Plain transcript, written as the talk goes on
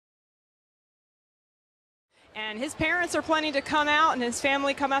And his parents are planning to come out and his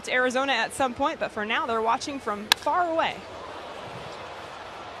family come out to Arizona at some point, but for now they're watching from far away.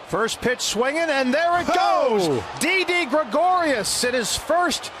 First pitch swinging, and there it goes. Didi Gregorius in his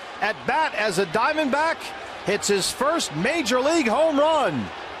first at bat as a Diamondback hits his first major league home run.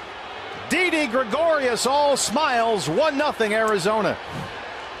 Didi Gregorius all smiles. 1-0 Arizona.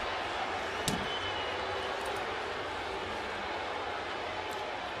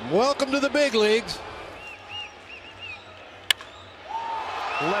 Welcome to the big leagues.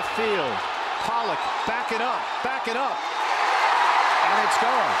 Left field. Pollock backing up, and it's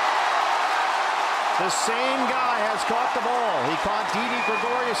gone. The same guy has caught the ball. He caught Didi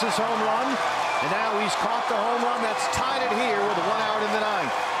Gregorius' home run, and now he's caught the home run that's tied it here with 1 out in the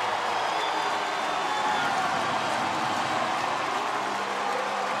ninth.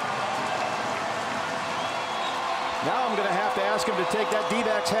 Now I'm going to have to ask him to take that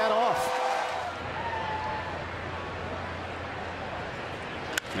D-backs hat off.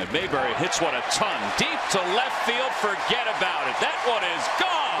 And Mayberry hits one a ton. Deep to left field. Forget about it. That one is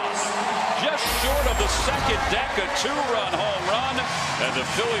gone. Just short of the second deck. A 2-run home run. And the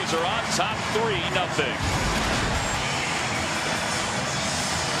Phillies are on top 3-0.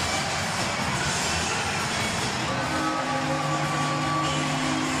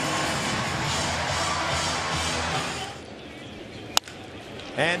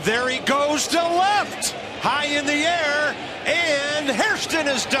 And there he goes to left. High in the air. And Hairston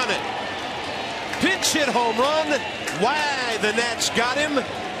has done it. Pinch hit home run. Why, the Nats got him.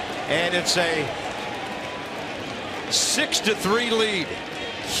 And it's a 6-3 lead.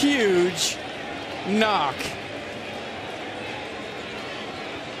 Huge knock.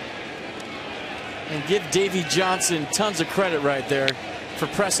 And give Davey Johnson tons of credit right there for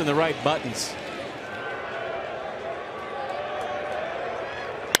pressing the right buttons.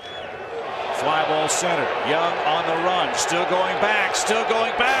 Fly ball center. Young on the run. Still going back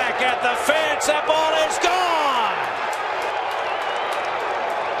at the fence. That ball is gone.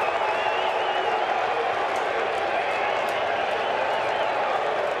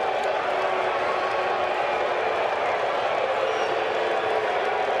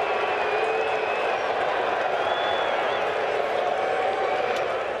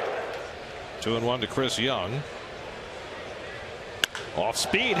 Two and one to Chris Young. Off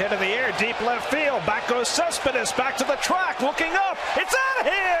speed, head in the air, deep left field. Back goes Cespedes, back to the track, looking up. It's out of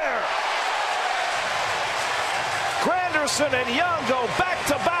here! Granderson and Young go back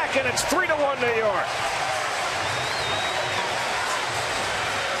to back, and it's 3-1 New York.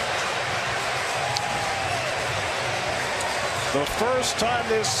 The first time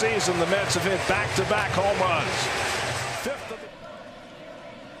this season the Mets have hit back-to-back home runs. Fifth of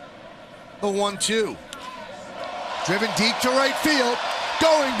the 1-2. Driven deep to right field.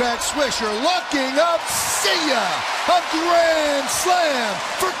 Going back, Swisher looking up. See ya! A grand slam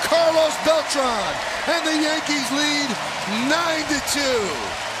for Carlos Beltran. And the Yankees lead 9-2.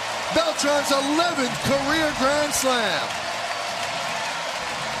 Beltran's 11th career grand slam.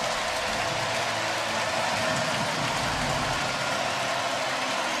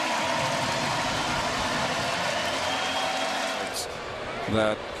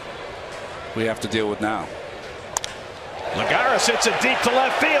 That we have to deal with now. Lagares hits it deep to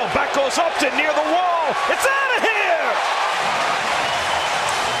left field. Back goes Upton near the wall. It's out of here!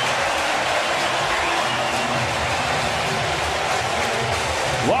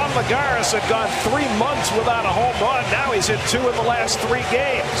 Juan Lagares had gone 3 months without a home run. Now he's hit 2 in the last 3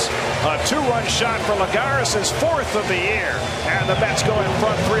 games. A 2-run shot for Lagares, his 4th of the year. And the Mets go in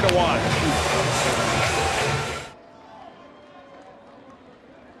front 3-1.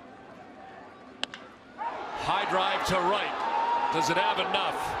 High drive to right. Does it have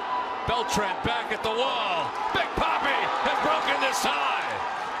enough? Beltran back at the wall. Big Papi has broken this tie.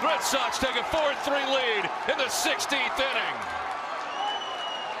 Red Sox take a 4-3 lead in the 16th inning.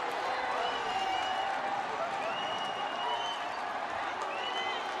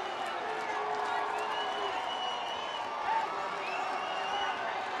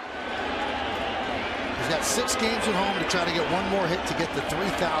 He's got 6 games at home to try to get 1 more hit to get to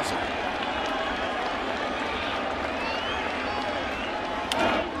 3,000.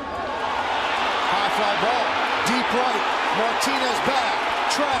 Fly ball, deep right, Martinez back,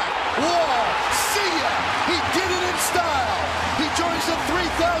 track, wall, see ya! He did it in style! He joins the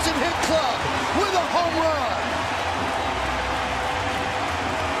 3,000 hit club with a home run!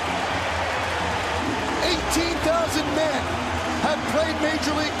 18,000 men have played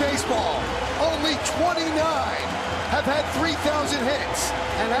Major League Baseball. Only 29 have had 3,000 hits,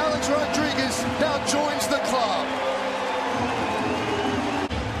 and Alex Rodriguez now joins the club.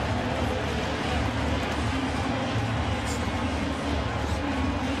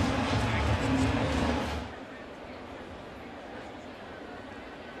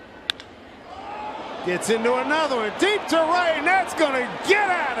 Gets into another one. Deep to right, and that's going to get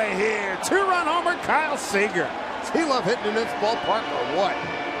out of here. 2-run homer, Kyle Seager. Does he love hitting in this ballpark or what?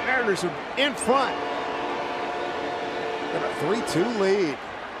 Mariners are in front. Got a 3-2 lead.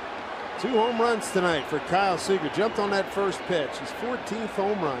 2 home runs tonight for Kyle Seager. Jumped on that first pitch. His 14th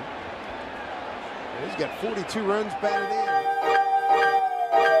home run. And he's got 42 runs batted in.